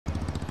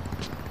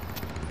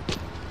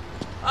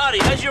Artie,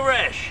 how's your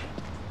rash?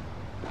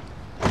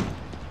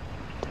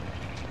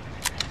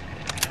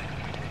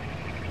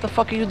 What the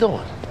fuck are you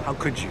doing? How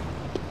could you?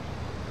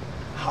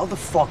 How the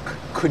fuck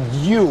could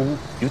you?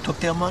 You took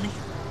their money?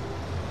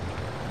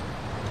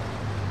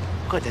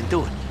 Good, then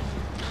do it.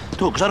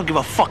 Do it, because I don't give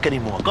a fuck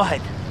anymore. Go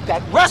ahead.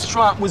 That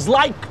restaurant was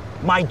like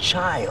my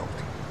child.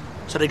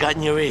 So they got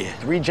in your ear?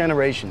 3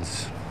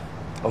 generations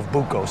of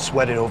buco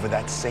sweated over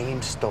that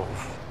same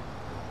stove.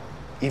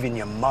 Even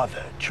your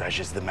mother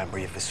treasures the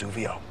memory of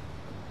Vesuvio.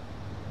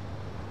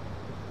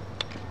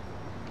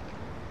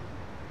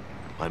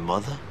 My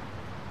mother?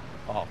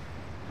 Oh,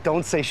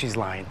 don't say she's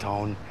lying,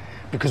 Tone.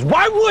 Because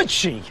why would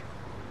she?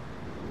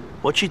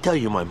 What'd she tell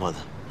you, my mother?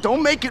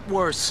 Don't make it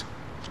worse.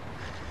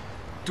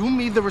 Do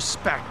me the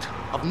respect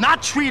of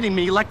not treating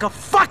me like a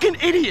fucking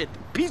idiot,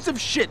 piece of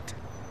shit.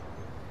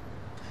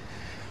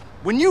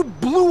 When you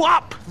blew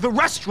up the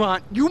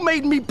restaurant, you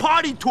made me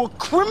party to a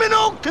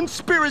criminal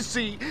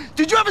conspiracy.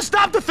 Did you ever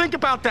stop to think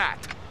about that?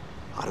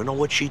 I don't know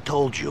what she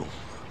told you,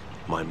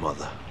 my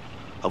mother,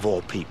 of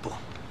all people.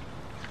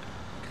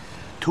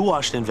 2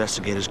 arson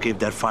investigators gave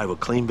that 5 a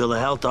clean bill of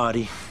health,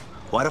 Artie.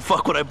 Why the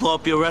fuck would I blow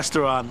up your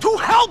restaurant? To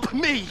help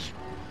me!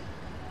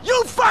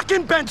 You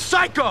fucking been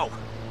psycho!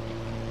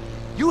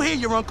 You hear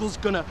your uncle's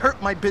gonna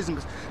hurt my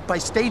business by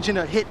staging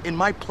a hit in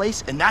my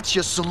place, and that's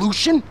your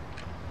solution?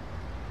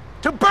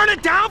 To burn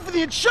it down for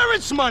the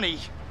insurance money!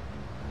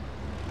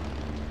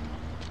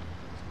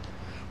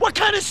 What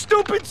kind of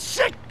stupid,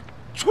 sick,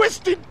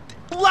 twisted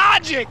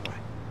logic?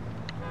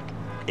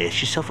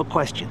 Ask yourself a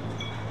question.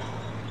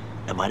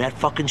 Am I that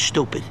fucking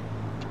stupid?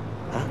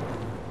 Huh?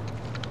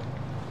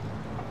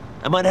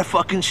 Am I that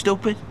fucking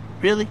stupid?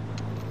 Really?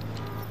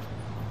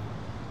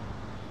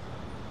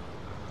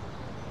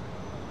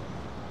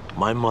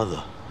 My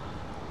mother,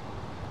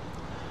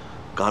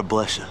 God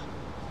bless her,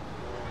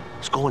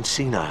 is going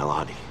senile,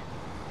 Artie.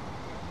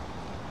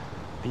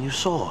 And you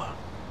saw her.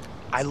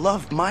 I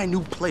love my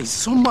new place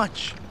so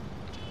much.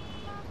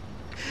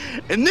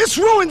 And this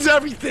ruins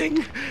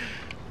everything.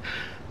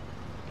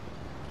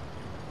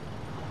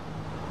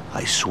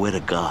 I swear to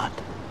God,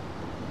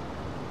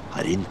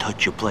 I didn't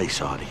touch your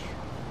place, Artie.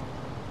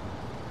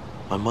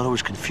 My mother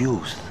was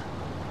confused.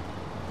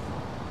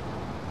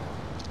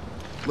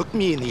 Look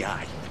me in the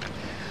eye.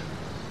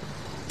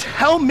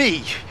 Tell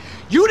me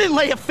you didn't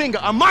lay a finger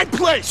on my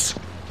place!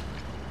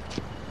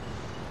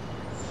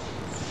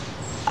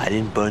 I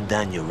didn't burn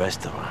down your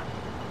restaurant.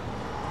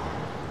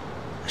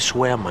 I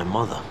swear on my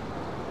mother.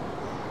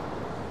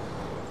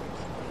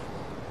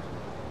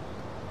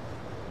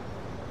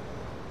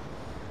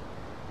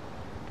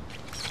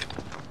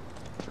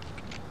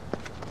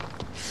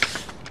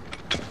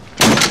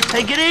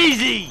 Take it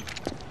easy!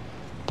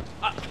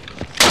 What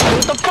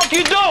the fuck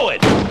you doing?